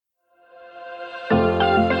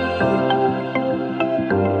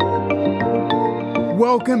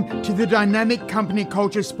Welcome to the Dynamic Company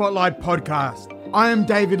Culture Spotlight podcast. I am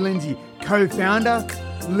David Lindsay, co-founder,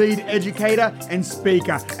 lead educator, and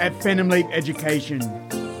speaker at Phenom Leap Education.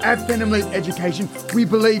 At Phenom Leap Education, we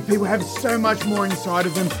believe people have so much more inside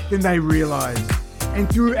of them than they realize.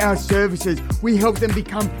 And through our services, we help them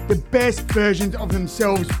become the best versions of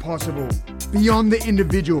themselves possible. Beyond the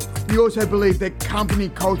individual, we also believe that company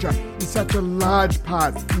culture is such a large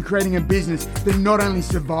part in creating a business that not only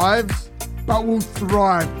survives, but will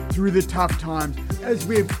thrive through the tough times, as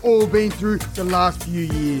we have all been through the last few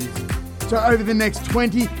years. So over the next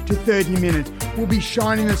 20 to 30 minutes, we'll be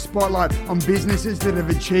shining the spotlight on businesses that have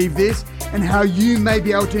achieved this and how you may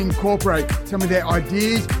be able to incorporate some of their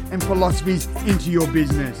ideas and philosophies into your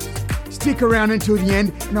business. Stick around until the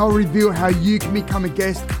end and I'll reveal how you can become a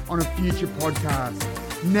guest on a future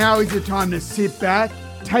podcast. Now is the time to sit back,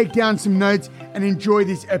 take down some notes and enjoy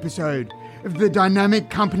this episode of the Dynamic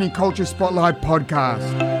Company Culture Spotlight podcast.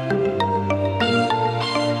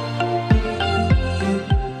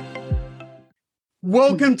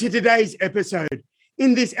 Welcome to today's episode.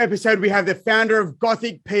 In this episode, we have the founder of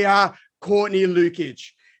Gothic PR, Courtney Lukitsch.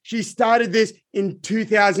 She started this in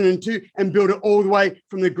 2002 and built it all the way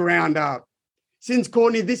from the ground up. Since,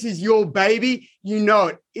 Courtney, this is your baby, you know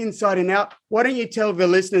it inside and out. Why don't you tell the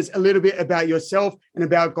listeners a little bit about yourself and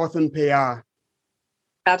about Gotham PR?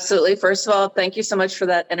 Absolutely. First of all, thank you so much for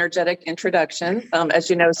that energetic introduction. As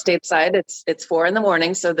you know, stateside, it's 4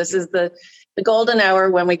 a.m. So this is the golden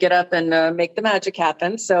hour when we get up and make the magic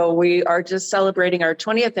happen. So we are just celebrating our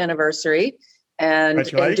 20th anniversary. And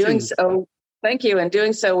in doing so, thank you. In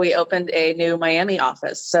doing so, we opened a new Miami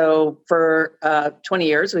office. So for 20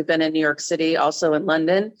 years, we've been in New York City, also in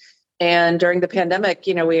London. And during the pandemic,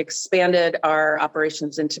 we expanded our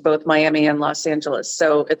operations into both Miami and Los Angeles.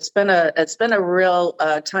 So it's been a real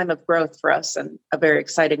time of growth for us and a very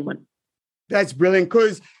exciting one. That's brilliant,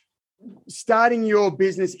 because starting your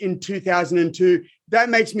business in 2002, that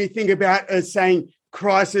makes me think about a saying,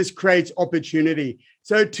 crisis creates opportunity.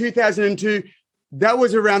 So 2002, that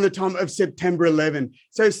was around the time of September 11.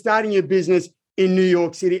 So starting your business in New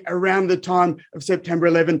York City around the time of September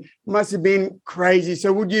 11 must have been crazy.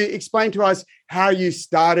 So would you explain to us how you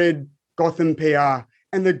started Gotham PR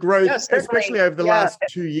and the growth, especially over the last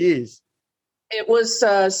 2 years? It was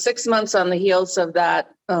 6 months on the heels of that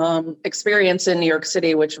experience in New York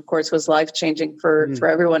City, which of course was life-changing for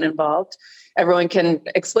everyone involved. Everyone can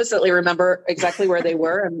explicitly remember exactly where they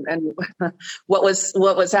were and what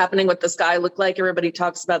was happening, what the sky looked like. Everybody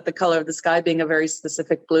talks about the color of the sky being a very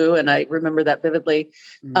specific blue, and I remember that vividly.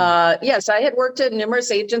 Yes, I had worked at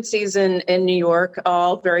numerous agencies in New York,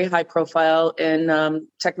 all very high profile in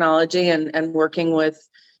technology and working with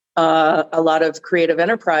a lot of creative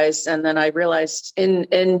enterprise. And then I realized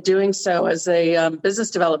in doing so as a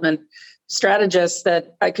business development strategist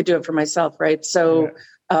that I could do it for myself, right? So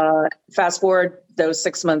fast forward those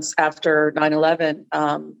 6 months after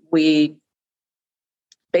 9/11, we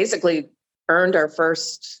basically earned our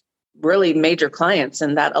first really major clients,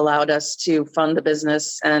 and that allowed us to fund the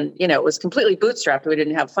business. And, it was completely bootstrapped. We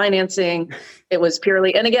didn't have financing. It was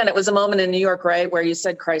purely, and again, it was a moment in New York, right, where you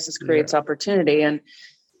said crisis creates opportunity. And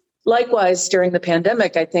likewise, during the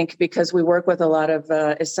pandemic, I think because we work with a lot of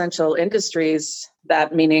essential industries,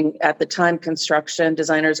 that meaning at the time, construction,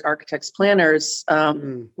 designers, architects, planners,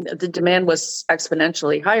 the demand was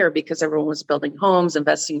exponentially higher because everyone was building homes,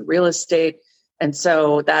 investing in real estate. And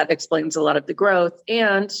so that explains a lot of the growth.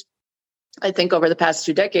 And I think over the past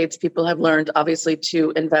 2 decades, people have learned, obviously,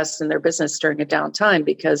 to invest in their business during a downtime,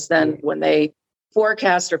 because then when they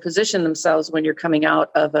forecast or position themselves when you're coming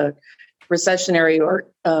out of a recessionary or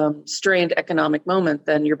strained economic moment,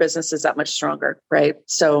 then your business is that much stronger, right?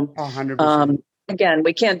 So 100%. Again,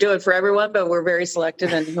 we can't do it for everyone, but we're very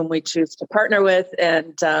selective in whom we choose to partner with.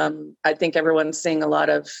 And I think everyone's seeing a lot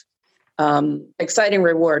of exciting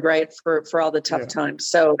reward, right, for all the tough times.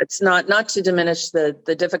 So it's not to diminish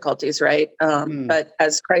the difficulties, right? But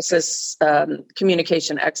as crisis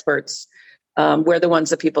communication experts, we're the ones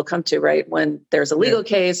that people come to, right, when there's a legal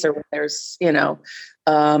case or when there's,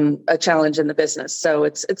 a challenge in the business. So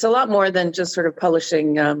it's a lot more than just sort of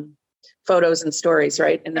publishing photos and stories,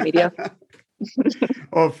 right, in the media.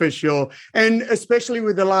 Oh, for sure. And especially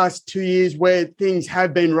with the last 2 years where things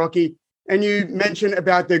have been rocky, and you mentioned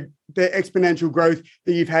about the exponential growth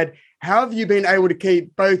that you've had, how have you been able to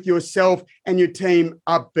keep both yourself and your team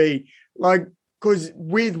upbeat? Like, because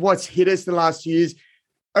with what's hit us the last years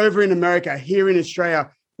over in America, here in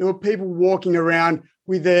Australia, there were people walking around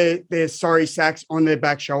with their sorry sacks on their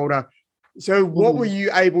back shoulder. So what were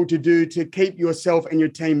you able to do to keep yourself and your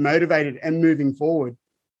team motivated and moving forward?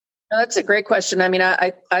 That's a great question. I mean,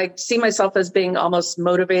 I see myself as being almost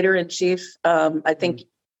motivator in chief. I think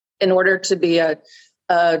in order to be a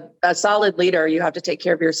solid leader, you have to take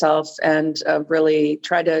care of yourself and really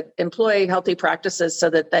try to employ healthy practices so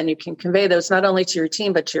that then you can convey those not only to your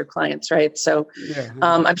team, but to your clients, right? So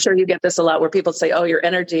I'm sure you get this a lot where people say, oh, your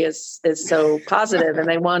energy is so positive and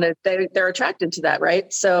they're attracted to that,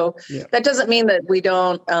 right? So that doesn't mean that we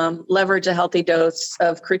don't leverage a healthy dose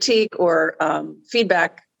of critique or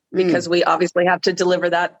feedback, because we obviously have to deliver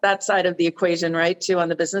that side of the equation, right, too, on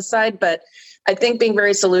the business side. But I think being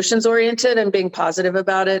very solutions oriented and being positive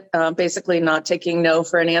about it, basically not taking no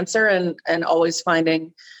for an answer and always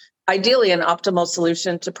finding ideally an optimal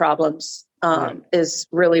solution to problems is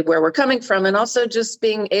really where we're coming from. And also just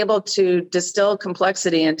being able to distill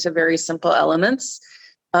complexity into very simple elements,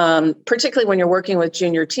 particularly when you're working with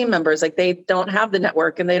junior team members. Like, they don't have the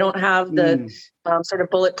network and they don't have the sort of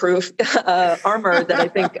bulletproof armor that I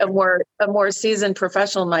think a more seasoned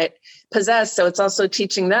professional might possess. So it's also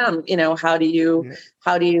teaching them, how do you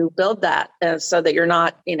build that so that you're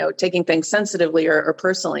not, taking things sensitively or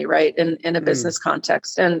personally, right, in a business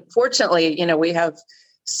context. And fortunately, we have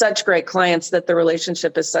such great clients that the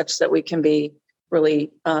relationship is such that we can be really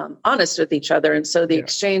honest with each other. And so the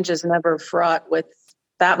exchange is never fraught with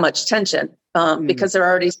that much tension because there are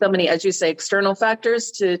already so many, as you say, external factors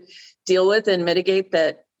to deal with and mitigate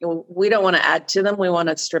that we don't want to add to them. We want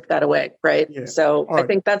to strip that away. Right. Yeah. So I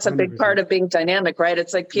think that's a big part of being dynamic, right?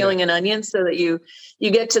 It's like peeling an onion so that you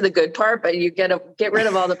get to the good part, but you get rid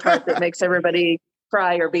of all the part that makes everybody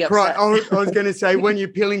cry or be upset. Right. I was going to say, when you're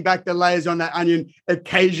peeling back the layers on that onion,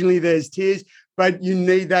 occasionally there's tears, but you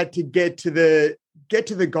need that to get to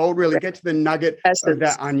the gold, really, get to the nugget of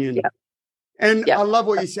that onion. Yeah. And I love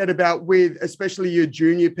what you said about with especially your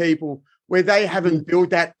junior people, where they haven't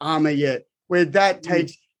built that armor yet, where that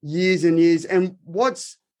takes years and years. And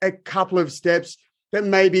what's a couple of steps that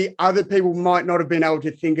maybe other people might not have been able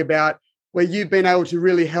to think about, where you've been able to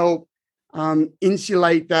really help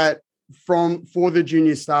insulate that for the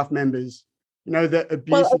junior staff members, the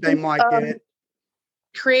abuse that they might get?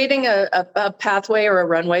 Creating a pathway or a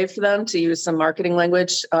runway for them, to use some marketing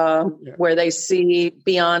language, where they see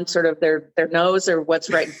beyond sort of their nose or what's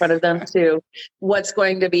right in front of them to what's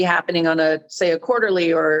going to be happening on a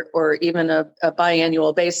quarterly or even a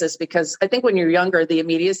biannual basis. Because I think when you're younger, the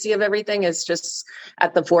immediacy of everything is just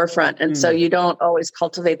at the forefront. And so you don't always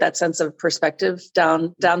cultivate that sense of perspective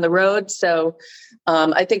down the road. So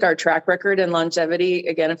I think our track record and longevity,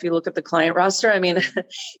 again, if you look at the client roster, I mean,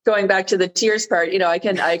 going back to the tears part,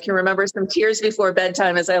 I can remember some tears before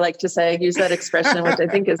bedtime, as I like to say, use that expression, which I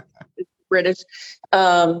think is British,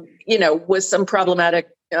 with some problematic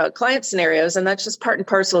client scenarios. And that's just part and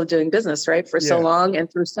parcel of doing business, right, for so long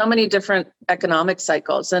and through so many different economic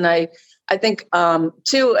cycles. And I think,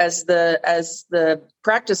 too, as the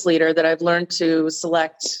practice leader, that I've learned to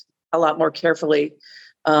select a lot more carefully.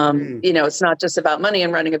 It's not just about money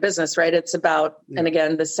and running a business, right? It's about, and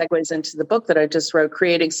again, this segues into the book that I just wrote,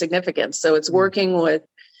 creating significance. So it's working with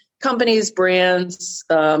companies, brands,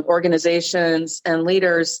 organizations, and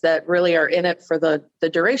leaders that really are in it for the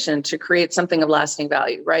duration to create something of lasting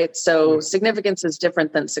value, right? So significance is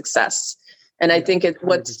different than success. And I think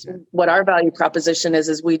what our value proposition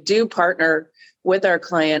is we do partner with our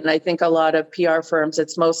client. And I think a lot of PR firms,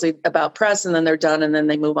 it's mostly about press, and then they're done, and then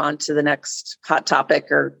they move on to the next hot topic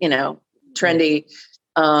or, trendy,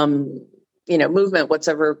 movement,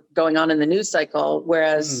 whatever going on in the news cycle.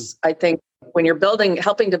 Whereas I think when you're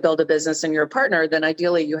helping to build a business and you're a partner, then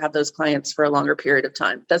ideally you have those clients for a longer period of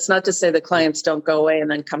time. That's not to say the clients don't go away and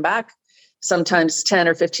then come back sometimes 10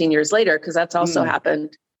 or 15 years later, because that's also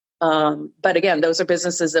happened. But again, those are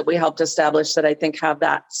businesses that we helped establish that I think have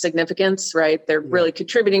that significance, right? They're really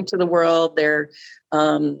contributing to the world. They're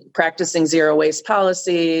practicing zero waste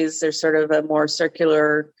policies. There's sort of a more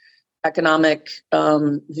circular economic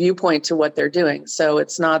viewpoint to what they're doing. So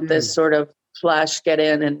it's not this sort of flash, get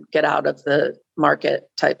in and get out of the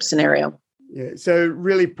market type scenario. Yeah. So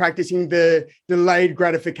really practicing the delayed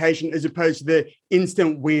gratification as opposed to the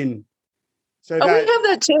instant win. So we have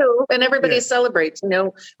that too. And everybody celebrates,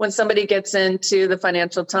 when somebody gets into the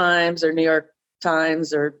Financial Times or New York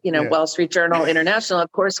Times or, Wall Street Journal International,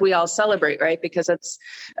 of course, we all celebrate, right? Because it's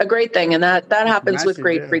a great thing. And that happens massive, with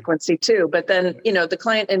great frequency too. But then, the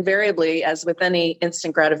client invariably, as with any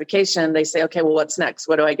instant gratification, they say, okay, well, what's next?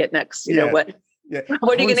 What do I get next? What are you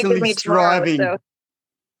going to give me tomorrow? So,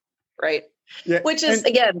 right. Yeah. Which is,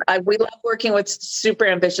 again, we love working with super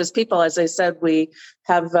ambitious people. As I said, we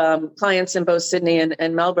have clients in both Sydney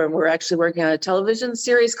and Melbourne. We're actually working on a television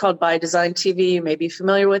series called By Design TV. You may be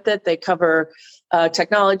familiar with it. They cover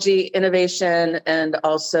technology, innovation, and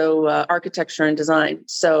also architecture and design.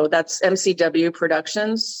 So that's MCW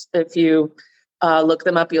Productions. If you look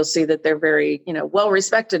them up, you'll see that they're very, well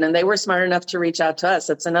respected, and they were smart enough to reach out to us.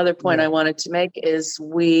 That's another point I wanted to make is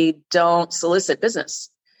we don't solicit business.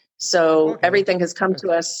 So everything has come to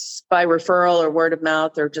us by referral or word of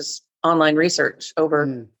mouth or just online research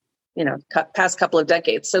over, past couple of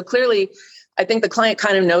decades. So clearly, I think the client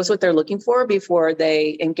kind of knows what they're looking for before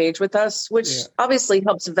they engage with us, which obviously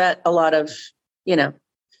helps vet a lot of,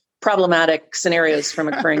 problematic scenarios from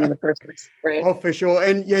occurring in the first place. Right? Oh, for sure.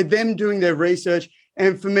 And them doing their research.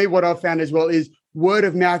 And for me, what I've found as well is word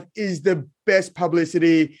of mouth is the best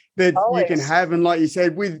publicity that you can have. And like you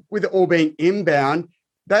said, with it all being inbound,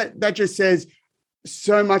 that just says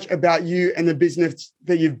so much about you and the business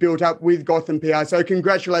that you've built up with Gotham PR. So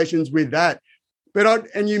congratulations with that.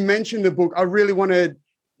 And you mentioned the book. I really want to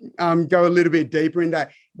go a little bit deeper in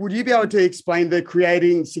that. Would you be able to explain the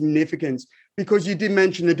creating significance? Because you did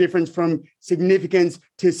mention the difference from significance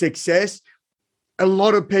to success. A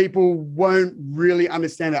lot of people won't really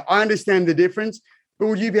understand that. I understand the difference, but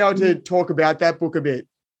would you be able to talk about that book a bit?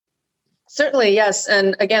 Certainly, yes.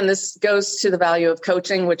 And again, this goes to the value of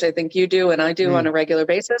coaching, which I think you do and I do on a regular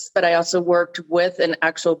basis. But I also worked with an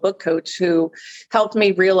actual book coach who helped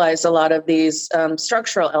me realize a lot of these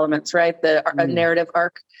structural elements, right? The narrative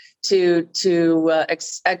arc to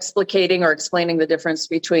explicating or explaining the difference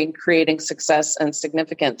between creating success and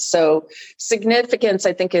significance. So significance,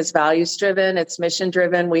 I think, is values driven. It's mission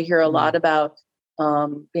driven. We hear a lot about,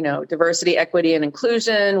 diversity, equity, and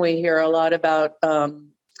inclusion. We hear a lot about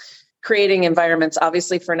creating environments,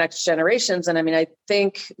 obviously, for next generations. And I mean, I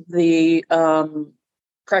think the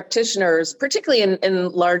practitioners, particularly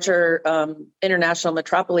in larger international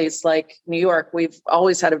metropolises like New York, we've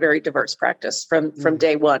always had a very diverse practice from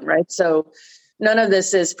day one, right? So none of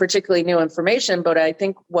this is particularly new information, but I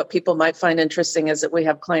think what people might find interesting is that we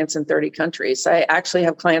have clients in 30 countries. I actually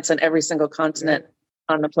have clients on every single continent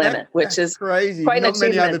on the planet, which is crazy. Quite Not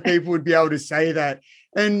many other people would be able to say that.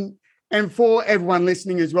 And for everyone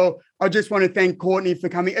listening as well, I just want to thank Courtney for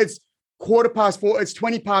coming. It's 4:15. It's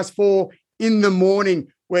 4:20 in the morning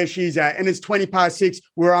where she's at, and it's 6:20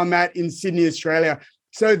 where I'm at in Sydney, Australia.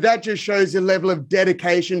 So that just shows the level of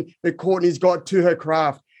dedication that Courtney's got to her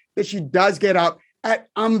craft, that she does get up at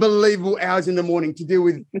unbelievable hours in the morning to deal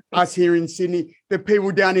with us here in Sydney, the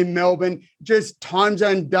people down in Melbourne. Just time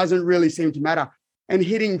zone doesn't really seem to matter. And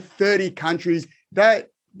hitting 30 countries,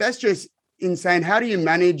 that's just insane. How do you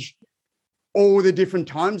manage all the different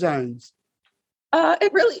time zones?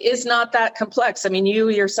 It really is not that complex. I mean, you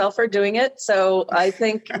yourself are doing it. So I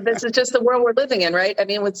think this is just the world we're living in, right? I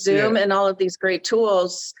mean, with Zoom and all of these great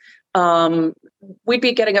tools, we'd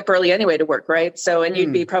be getting up early anyway to work, right? So, and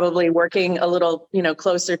you'd be probably working a little,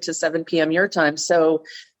 closer to 7 p.m. your time. So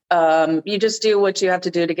you just do what you have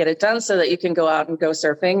to do to get it done so that you can go out and go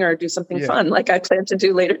surfing or do something fun like I plan to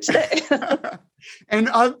do later today. And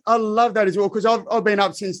I love that as well, because I've been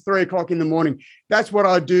up since 3:00 in the morning. That's what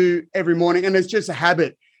I do every morning, and it's just a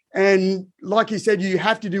habit. And like you said, you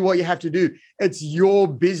have to do what you have to do. It's your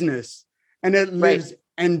business, and it lives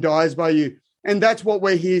and dies by you. And that's what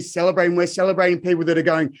we're here celebrating. We're celebrating people that are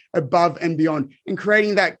going above and beyond and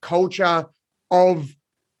creating that culture of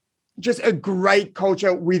just a great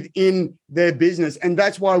culture within their business. And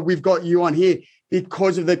that's why we've got you on here,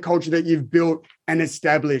 because of the culture that you've built and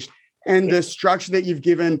established. And the structure that you've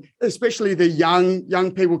given, especially the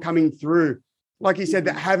young people coming through, like you said,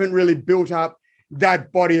 that haven't really built up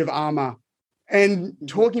that body of armor. And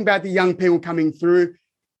talking about the young people coming through,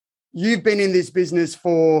 you've been in this business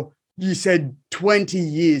for, you said, 20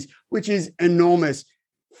 years, which is enormous.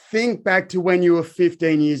 Think back to when you were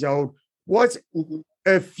 15 years old. What's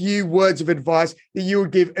a few words of advice that you would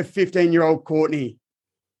give a 15-year-old Courtney?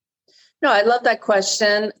 No, I love that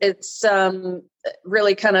question. It's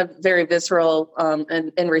really kind of very visceral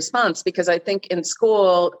in response, because I think in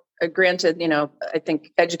school, granted, I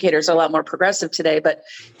think educators are a lot more progressive today, but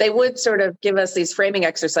they would sort of give us these framing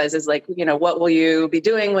exercises like, what will you be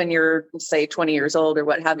doing when you're, say, 20 years old or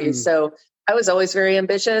what have you. So I was always very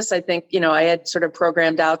ambitious. I think, I had sort of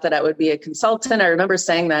programmed out that I would be a consultant. I remember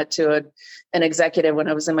saying that to an executive when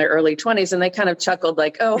I was in my early 20s, and they kind of chuckled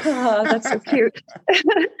like, oh, that's so cute.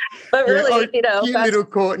 But really, cute little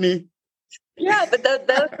Courtney. Yeah, but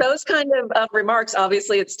those kind of remarks,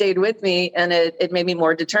 obviously it stayed with me, and it made me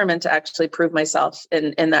more determined to actually prove myself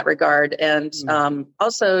in that regard. And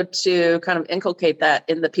also to kind of inculcate that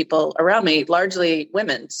in the people around me, largely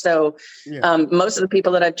women. So most of the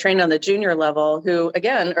people that I've trained on the junior level, who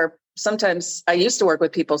again are sometimes I used to work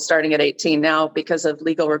with people starting at 18. Now, because of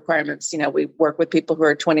legal requirements, we work with people who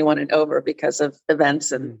are 21 and over because of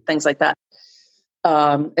events and things like that.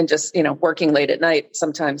 And just, working late at night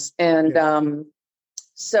sometimes. And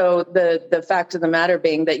so the fact of the matter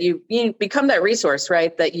being that you become that resource,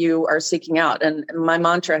 right, that you are seeking out. And my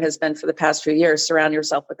mantra has been for the past few years, surround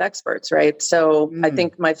yourself with experts, right? So I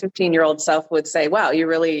think my 15-year-old self would say, wow,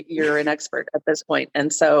 you're an expert at this point.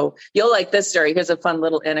 And so you'll like this story. Here's a fun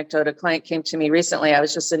little anecdote. A client came to me recently. I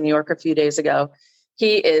was just in New York a few days ago.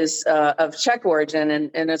 He is of Czech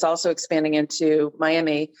origin and is also expanding into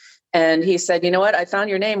Miami. And he said, you know what? I found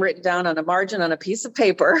your name written down on a margin on a piece of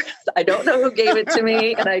paper. I don't know who gave it to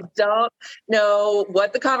me, and I don't know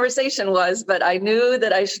what the conversation was, but I knew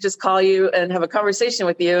that I should just call you and have a conversation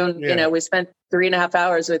with you. And, we spent 3.5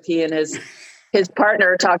 hours with he and his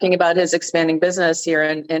partner talking about his expanding business here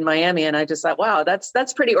in Miami. And I just thought, wow,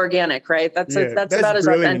 that's pretty organic, right? That's about as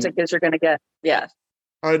authentic as you're going to get. Yeah.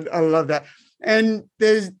 I love that. And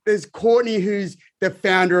there's Courtney, who's the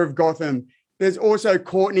founder of Gotham. There's also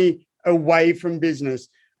Courtney away from business.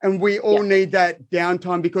 And we all need that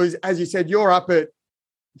downtime because, as you said, you're up at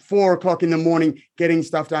 4:00 in the morning getting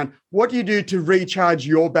stuff done. What do you do to recharge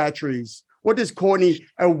your batteries? What does Courtney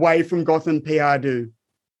away from Gotham PR do?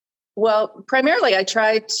 Well, primarily, I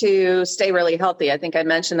try to stay really healthy. I think I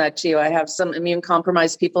mentioned that to you. I have some immune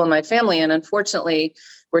compromised people in my family. And unfortunately,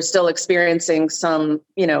 we're still experiencing some,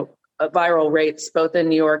 viral rates, both in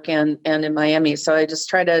New York and in Miami. So I just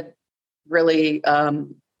try to really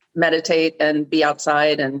meditate and be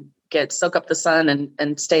outside and soak up the sun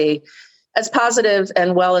and stay as positive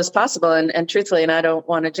and well as possible. And truthfully, and I don't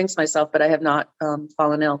want to jinx myself, but I have not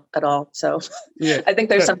fallen ill at all. So I think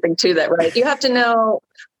there's something to that, right? You have to know,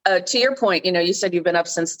 to your point, you said you've been up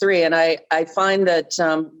since 3. And I find that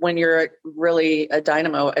when you're really a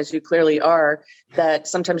dynamo, as you clearly are, that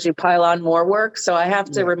sometimes you pile on more work. So I have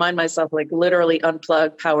to remind myself, like literally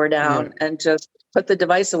unplug, power down, and just put the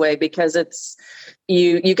device away, because it's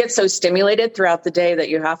you get so stimulated throughout the day that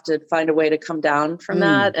you have to find a way to come down from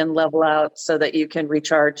that and level out so that you can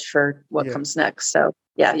recharge for what comes next. So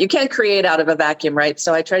you can't create out of a vacuum, right?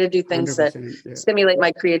 So I try to do things that stimulate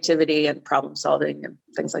my creativity and problem solving and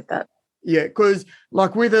things like that. Yeah, because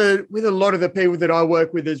like with a lot of the people that I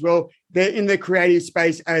work with as well, they're in the creative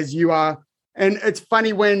space as you are. And it's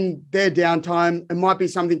funny when their downtime, it might be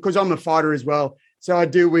something, because I'm a fighter as well. So I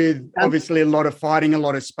deal with obviously a lot of fighting, a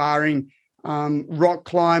lot of sparring, rock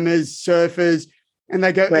climbers, surfers, and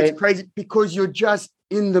they go, it's crazy because you're just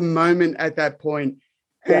in the moment at that point.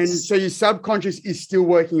 And so your subconscious is still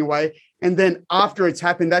working away. And then after it's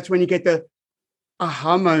happened, that's when you get the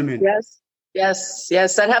aha moment. Yes.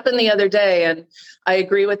 That happened the other day. And I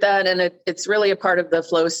agree with that. And it's really a part of the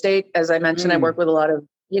flow state. As I mentioned, I work with a lot of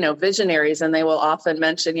visionaries, and they will often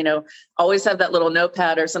mention, always have that little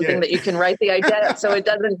notepad or something that you can write the idea so it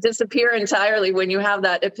doesn't disappear entirely when you have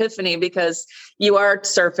that epiphany, because you are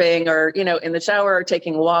surfing or, in the shower or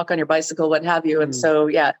taking a walk on your bicycle, what have you. And so,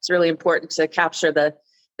 it's really important to capture the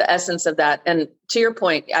essence of that. And to your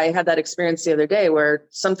point, I had that experience the other day where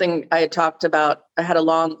something I had talked about, I had a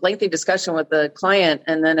long, lengthy discussion with the client,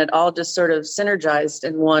 and then it all just sort of synergized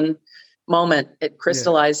in one moment. It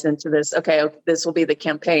crystallized into this, this will be the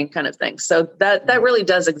campaign kind of thing. So that really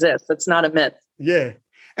does exist. It's not a myth. Yeah.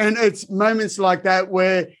 And it's moments like that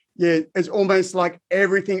where, it's almost like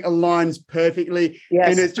everything aligns perfectly.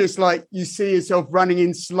 And it's just like you see yourself running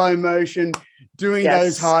in slow motion, doing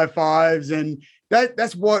those high fives. And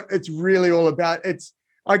that's what it's really all about. It's,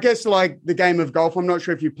 I guess, like the game of golf. I'm not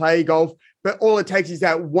sure if you play golf, but all it takes is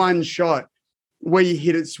that one shot where you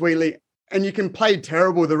hit it sweetly. And you can play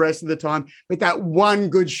terrible the rest of the time, but that one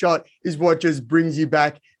good shot is what just brings you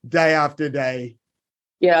back day after day.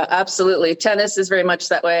 Yeah, absolutely. Tennis is very much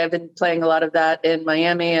that way. I've been playing a lot of that in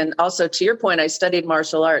Miami. And also, to your point, I studied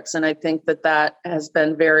martial arts. And I think that has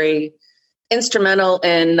been very instrumental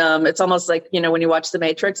in, it's almost like, when you watch The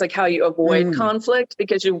Matrix, like how you avoid conflict,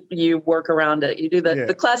 because you work around it. You do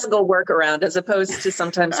the classical workaround as opposed to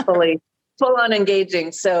sometimes full on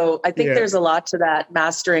engaging. So I think there's a lot to that,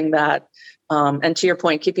 mastering that. And to your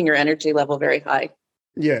point, keeping your energy level very high.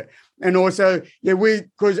 Yeah. And also,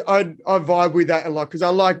 because I vibe with that a lot, because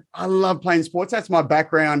I love playing sports. That's my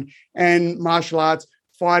background, and martial arts,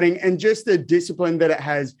 fighting, and just the discipline that it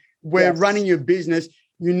has. Where running your business,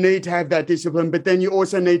 you need to have that discipline, but then you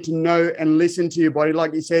also need to know and listen to your body.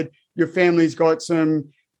 Like you said, your family's got some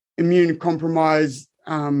immune compromised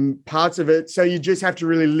parts of it. So you just have to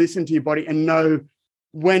really listen to your body and know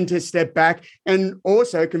when to step back, and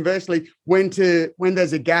also conversely, when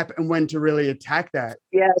there's a gap and when to really attack that.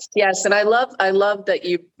 Yes. And I love that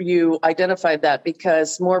you identified that,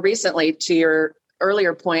 because more recently, to your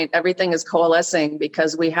earlier point, everything is coalescing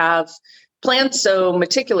because we have planned so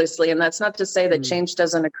meticulously. And that's not to say that change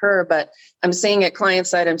doesn't occur, but I'm seeing it client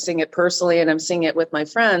side, I'm seeing it personally, and I'm seeing it with my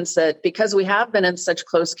friends, that because we have been in such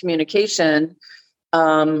close communication,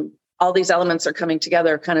 all these elements are coming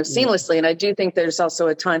together kind of seamlessly. And I do think there's also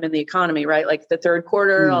a time in the economy, right? Like the third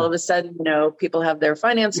quarter, all of a sudden, people have their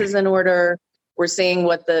finances in order. We're seeing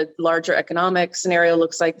what the larger economic scenario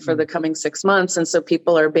looks like for the coming 6 months. And so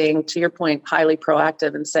people are being, to your point, highly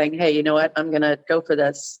proactive and saying, hey, you know what, I'm going to go for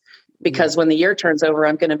this, because when the year turns over,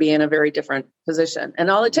 I'm going to be in a very different position. And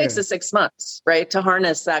all it takes is 6 months, right, to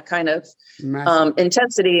harness that kind of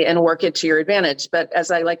intensity and work it to your advantage. But as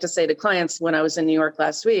I like to say to clients, when I was in New York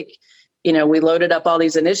last week, we loaded up all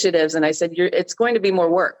these initiatives, and I said, it's going to be more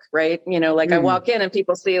work, right? I walk in and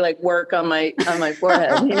people see like work on my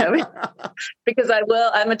forehead, because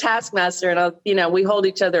I'm a taskmaster, and we hold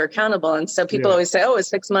each other accountable. And so people always say, oh, is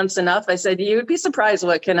 6 months enough? I said, you'd be surprised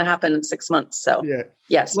what can happen in 6 months. So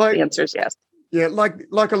yes, the answer is yes. Yeah.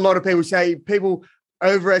 Like a lot of people say, people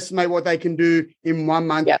overestimate what they can do in 1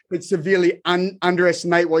 month, but severely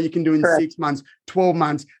underestimate what you can do in 6 months, 12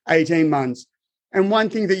 months, 18 months. And one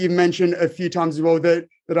thing that you've mentioned a few times as well that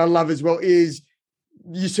I love as well is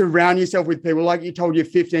you surround yourself with people. Like you told your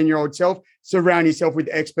 15-year-old self, surround yourself with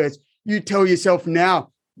experts. You tell yourself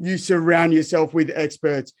now, you surround yourself with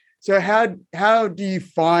experts. So how do you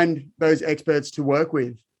find those experts to work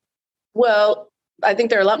with? Well, I think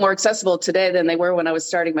they're a lot more accessible today than they were when I was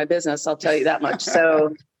starting my business. I'll tell you that much.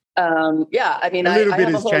 So, I have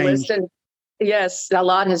a whole list. Yes, a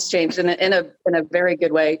lot has changed in a very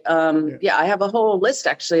good way. I have a whole list,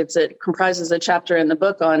 actually. It comprises a chapter in the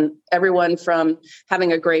book on everyone from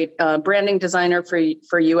having a great branding designer for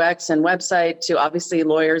UX and website to obviously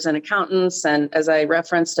lawyers and accountants. And as I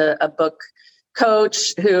referenced, a book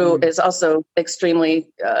coach who is also extremely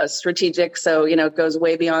strategic. So, it goes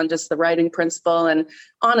way beyond just the writing principle and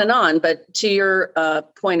on and on. But to your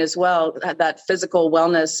point as well, that physical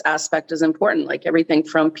wellness aspect is important, like everything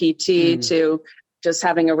from PT to just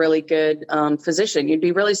having a really good physician. You'd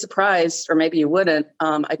be really surprised, or maybe you wouldn't.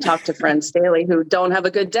 I talk to friends daily who don't have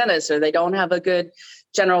a good dentist, or they don't have a good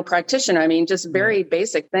general practitioner. I mean, just very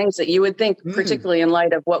basic things that you would think, particularly in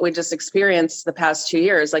light of what we just experienced the past 2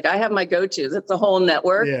 years. Like I have my go-tos. It's a whole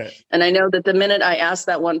network. And I know that the minute I ask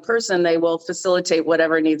that one person, they will facilitate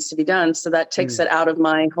whatever needs to be done. So that takes it out of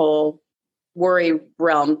my whole worry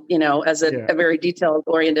realm, as a very detailed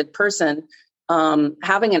oriented person.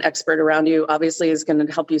 Having an expert around you obviously is going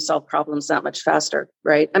to help you solve problems that much faster.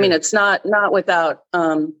 Right. I mean, it's not without,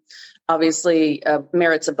 obviously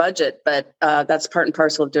merits a budget, but that's part and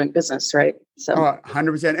parcel of doing business, right? So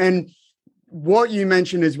 100%. And what you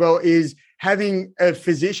mentioned as well is having a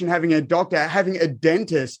physician, having a doctor, having a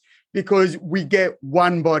dentist, because we get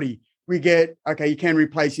one body. We get, you can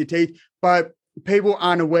replace your teeth, but people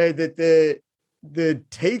aren't aware that the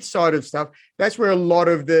teeth side of stuff, that's where a lot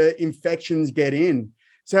of the infections get in.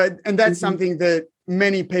 So, and that's something that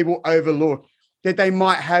many people overlook, that they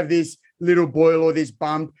might have this little boil or this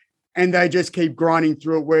bump, and they just keep grinding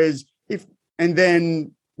through it. Whereas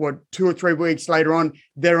then 2 or 3 weeks later on,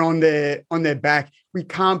 they're on their back. We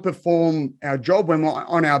can't perform our job when we're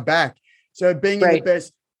on our back. So being in the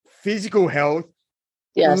best physical health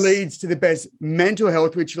leads to the best mental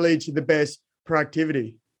health, which leads to the best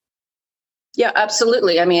productivity. Yeah,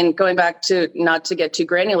 absolutely. I mean, going back to, not to get too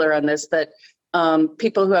granular on this, but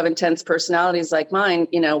people who have intense personalities like mine,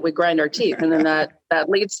 we grind our teeth, and then that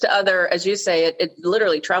leads to other, as you say, it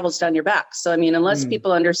literally travels down your back. So, I mean, unless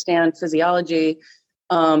people understand physiology,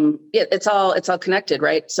 it's all connected,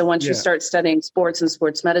 right? So once you start studying sports and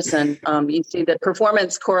sports medicine, you see that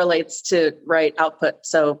performance correlates to output.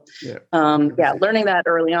 So, learning that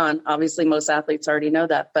early on. Obviously, most athletes already know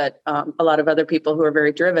that, but a lot of other people who are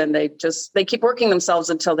very driven, they keep working themselves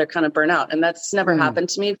until they're kind of burnt out, and that's never happened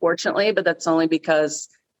to me, fortunately. But that's only because,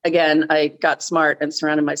 again, I got smart and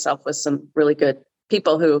surrounded myself with some really good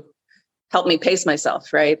people who help me pace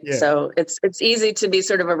myself. Right. Yeah. So it's easy to be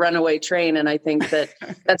sort of a runaway train. And I think that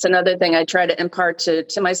that's another thing I try to impart to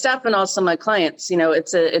my staff and also my clients.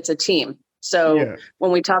 It's a team. So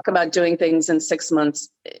when we talk about doing things in 6 months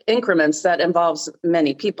increments, that involves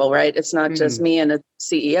many people, right? It's not just me and a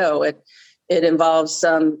CEO. It involves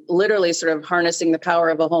literally sort of harnessing the power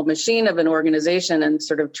of a whole machine of an organization and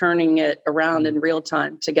sort of turning it around in real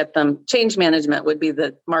time to get them. Change management would be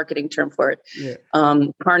the marketing term for it. Yeah.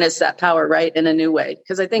 Harness that power, right, in a new way.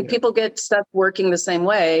 Because I think people get stuck working the same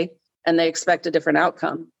way and they expect a different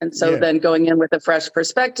outcome. And so then going in with a fresh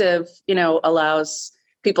perspective, allows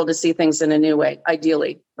people to see things in a new way,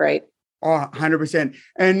 ideally, right? Oh, 100%.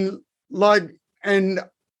 And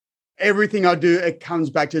everything I do, it comes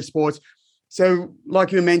back to sports. So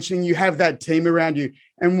like you were mentioning, you have that team around you.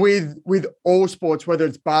 And with all sports, whether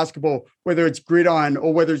it's basketball, whether it's gridiron,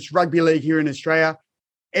 or whether it's rugby league here in Australia,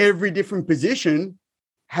 every different position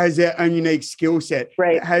has their own unique skill set,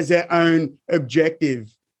 right? Has their own objective.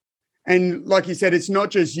 And like you said, it's not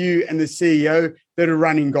just you and the CEO that are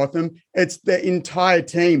running Gotham. It's the entire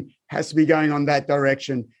team has to be going on that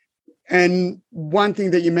direction. And one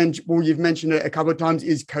thing that you've mentioned it a couple of times,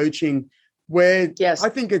 is coaching, where I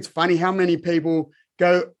think it's funny how many people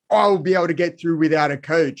go, I'll be able to get through without a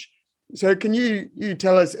coach. So can you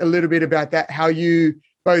tell us a little bit about that, how you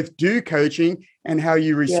both do coaching and how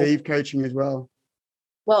you receive coaching as well?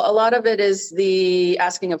 Well, a lot of it is the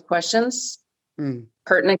asking of questions,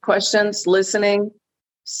 pertinent questions, listening,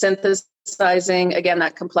 synthesizing, again,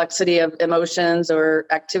 that complexity of emotions or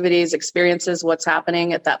activities, experiences, what's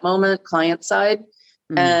happening at that moment, client side,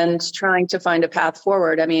 and trying to find a path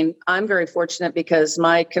forward. I mean, I'm very fortunate because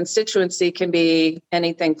my constituency can be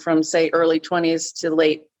anything from, say, early 20s to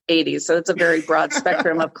late 80s. So it's a very broad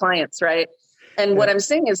spectrum of clients, right? And what I'm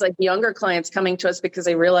seeing is like younger clients coming to us because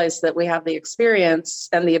they realize that we have the experience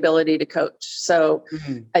and the ability to coach. So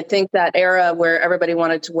I think that era where everybody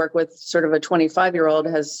wanted to work with sort of a 25-year-old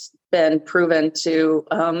has been proven to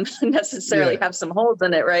necessarily have some holes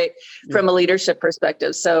in it, right? From a leadership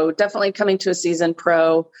perspective. So definitely coming to a seasoned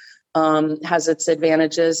pro has its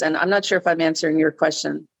advantages. And I'm not sure if I'm answering your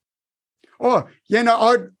question. Oh, yeah,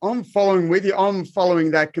 no, I'm following with you. I'm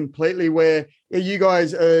following that completely, where you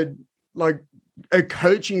guys are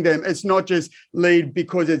coaching them. It's not just lead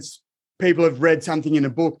because it's people have read something in a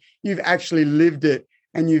book. You've actually lived it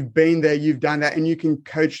and you've been there, you've done that, and you can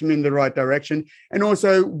coach them in the right direction. And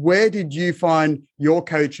also, where did you find your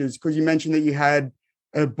coaches? Because you mentioned that you had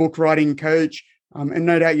a book writing coach, and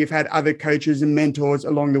no doubt you've had other coaches and mentors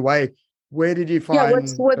along the way. Where did you find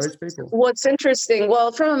those people? What's interesting,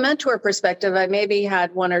 well, from a mentor perspective, I maybe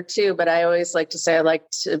had one or two, but I always like to say I like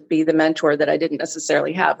to be the mentor that I didn't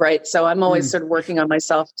necessarily have, right? So I'm always sort of working on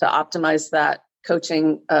myself to optimize that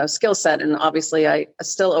coaching skill set. And obviously, I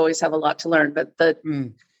still always have a lot to learn, but the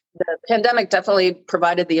pandemic definitely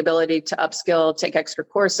provided the ability to upskill, take extra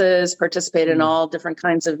courses, participate in all different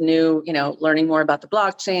kinds of new, learning more about the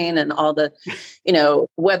blockchain and all the,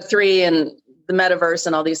 Web3 and the metaverse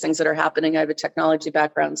and all these things that are happening. I have a technology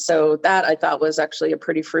background. So that I thought was actually a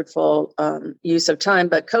pretty fruitful use of time.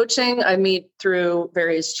 But coaching, I meet through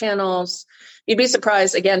various channels. You'd be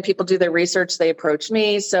surprised. Again, people do their research. They approach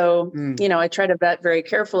me. So, I try to vet very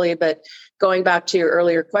carefully. But going back to your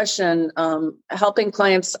earlier question, helping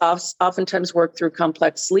clients oftentimes work through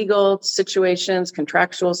complex legal situations,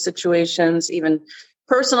 contractual situations, even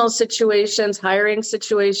personal situations, hiring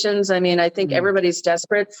situations. I mean, I think everybody's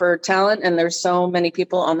desperate for talent, and there's so many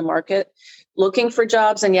people on the market looking for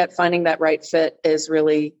jobs, and yet finding that right fit is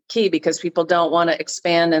really key because people don't want to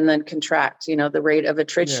expand and then contract. The rate of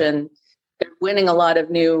attrition, they're winning a lot of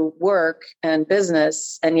new work and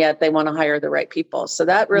business, and yet they want to hire the right people. So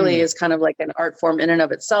that really is kind of like an art form in and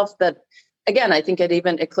of itself that, again, I think it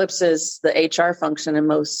even eclipses the HR function in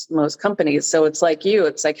most companies. So it's like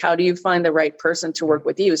how do you find the right person to work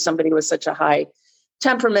with you? Somebody with such a high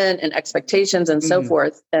temperament and expectations and so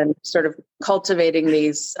forth, and sort of cultivating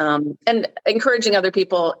these and encouraging other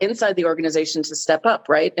people inside the organization to step up,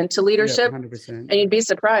 right, into leadership. 100%. And you'd be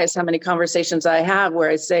surprised how many conversations I have where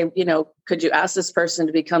I say, could you ask this person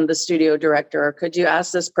to become the studio director? Or could you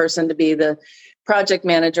ask this person to be the project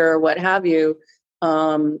manager or what have you?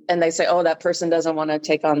 And they say, oh, that person doesn't want to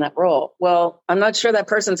take on that role. Well, I'm not sure that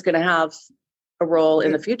person's going to have a role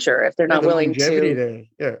in the future if they're not willing to.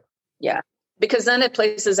 Yeah. Because then it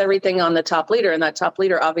places everything on the top leader, and that top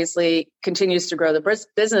leader obviously continues to grow the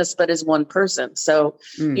business, but is one person. So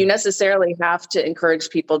you necessarily have to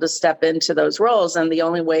encourage people to step into those roles. And the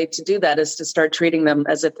only way to do that is to start treating them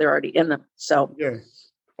as if they're already in them. So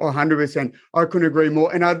 100%. I couldn't agree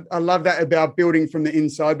more. And I love that about building from the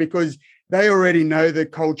inside, because they already know the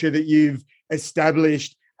culture that you've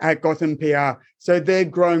established at Gotham PR. So they're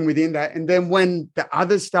growing within that. And then when the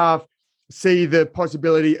other staff see the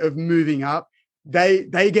possibility of moving up, they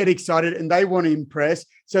get excited and they want to impress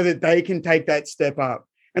so that they can take that step up.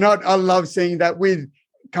 And I love seeing that with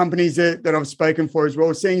companies that I've spoken for as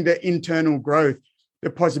well, seeing the internal growth, the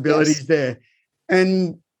possibilities there.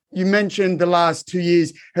 And you mentioned the last 2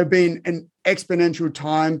 years have been an exponential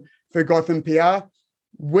time for Gotham PR.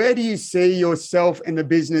 Where do you see yourself and the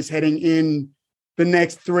business heading in the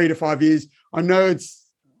next 3 to 5 years? I know it's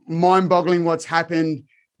mind-boggling what's happened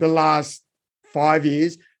the last 5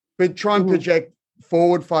 years, but try and project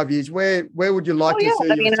forward 5 years. Where would you like to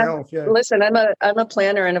see yourself? Listen, I'm a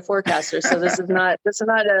planner and a forecaster, so this is not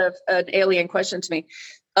an alien question to me.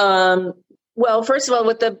 Well, first of all,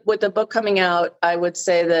 with the book coming out, I would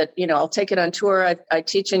say that, I'll take it on tour. I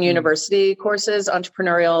teach in university courses,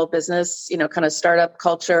 entrepreneurial business, kind of startup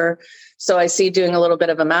culture. So I see doing a little bit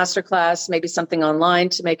of a masterclass, maybe something online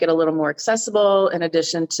to make it a little more accessible, in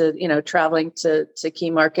addition to, traveling to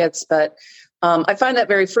key markets. But I find that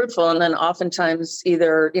very fruitful. And then oftentimes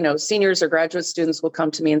either, seniors or graduate students will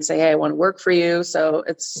come to me and say, hey, I want to work for you. So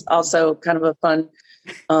it's also kind of a fun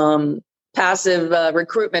passive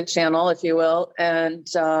recruitment channel, if you will. And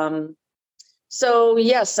so,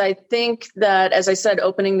 yes, I think that, as I said,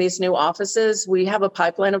 opening these new offices, we have a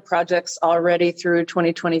pipeline of projects already through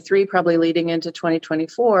 2023, probably leading into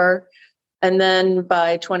 2024. And then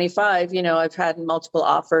by 25, I've had multiple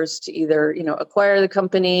offers to either, acquire the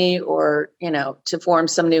company or, to form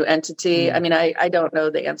some new entity. I mean, I don't know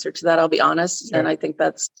the answer to that, I'll be honest. Yeah. And I think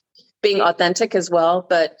that's being authentic as well.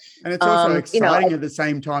 But and it's also exciting at the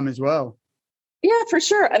same time as well. Yeah, for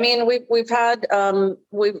sure. I mean, we've had,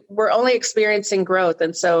 we're only experiencing growth.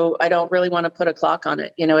 And so I don't really want to put a clock on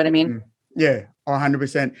it. You know what I mean? Yeah,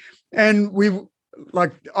 100%. And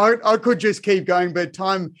I could just keep going, but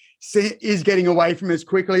time is getting away from us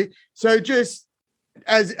quickly. So just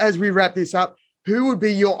as we wrap this up, who would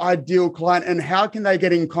be your ideal client and how can they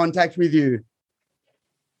get in contact with you?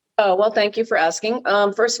 Oh, well, thank you for asking.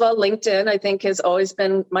 First of all, LinkedIn, I think, has always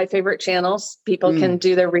been my favorite channels. People can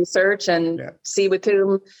do their research and see with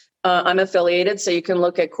whom I'm affiliated. So you can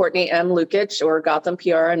look at Courtney M. Lukitsch or Gotham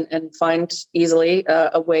PR and find easily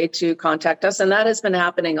a way to contact us. And that has been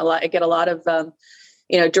happening a lot. I get a lot of,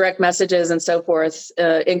 direct messages and so forth,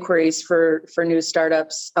 inquiries for new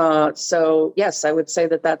startups. So yes, I would say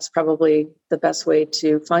that that's probably the best way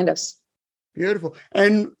to find us. Beautiful.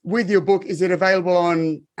 And with your book, is it available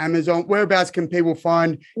on Amazon? Whereabouts can people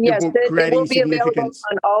find your book, Creating Significance? Yes, it will be available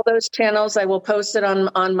on all those channels. I will post it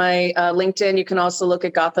on my LinkedIn. You can also look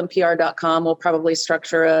at gothampr.com. We'll probably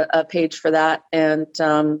structure a page for that. And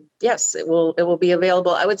yes, it will be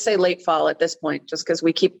available. I would say late fall at this point, just because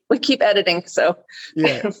we keep editing. So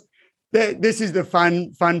yeah, this is the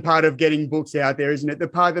fun part of getting books out there, isn't it? The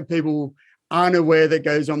part that people aren't aware that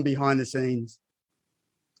goes on behind the scenes.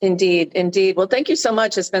 Indeed. Well, thank you so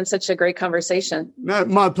much. It's been such a great conversation. No,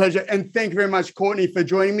 my pleasure. And thank you very much, Courtney, for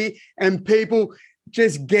joining me. And people,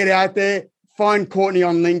 just get out there, find Courtney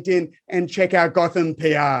on LinkedIn and check out Gotham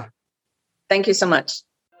PR. Thank you so much.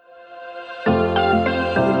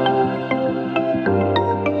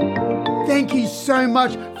 Thank you so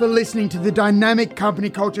much for listening to the Dynamic Company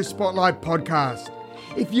Culture Spotlight podcast.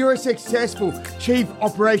 If you're a successful Chief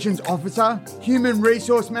Operations Officer, Human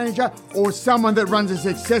Resource Manager, or someone that runs a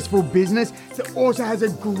successful business that also has a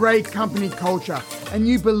great company culture, and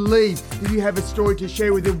you believe that you have a story to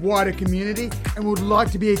share with the wider community and would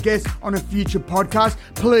like to be a guest on a future podcast,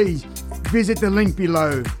 please visit the link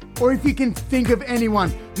below. Or if you can think of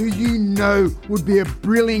anyone who you know would be a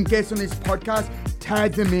brilliant guest on this podcast,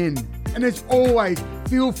 tag them in. And as always,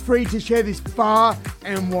 feel free to share this far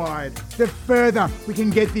and wide. The further we can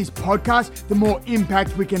get this podcast, the more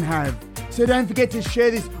impact we can have. So don't forget to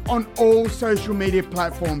share this on all social media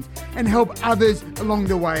platforms and help others along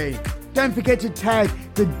the way. Don't forget to tag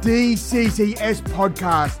the DCCS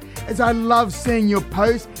podcast, as I love seeing your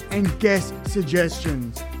posts and guest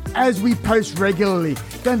suggestions. As we post regularly,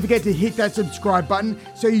 don't forget to hit that subscribe button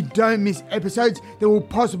so you don't miss episodes that will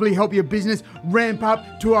possibly help your business ramp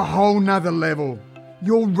up to a whole nother level.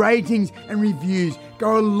 Your ratings and reviews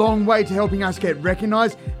go a long way to helping us get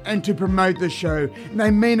recognized and to promote the show. And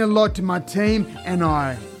they mean a lot to my team and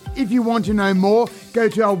I. If you want to know more, go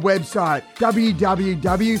to our website,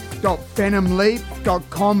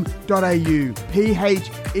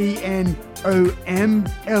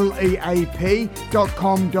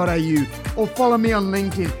 or follow me on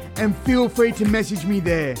LinkedIn and feel free to message me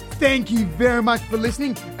there. Thank you very much for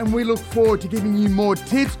listening, and we look forward to giving you more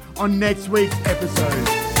tips on next week's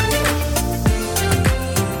episode.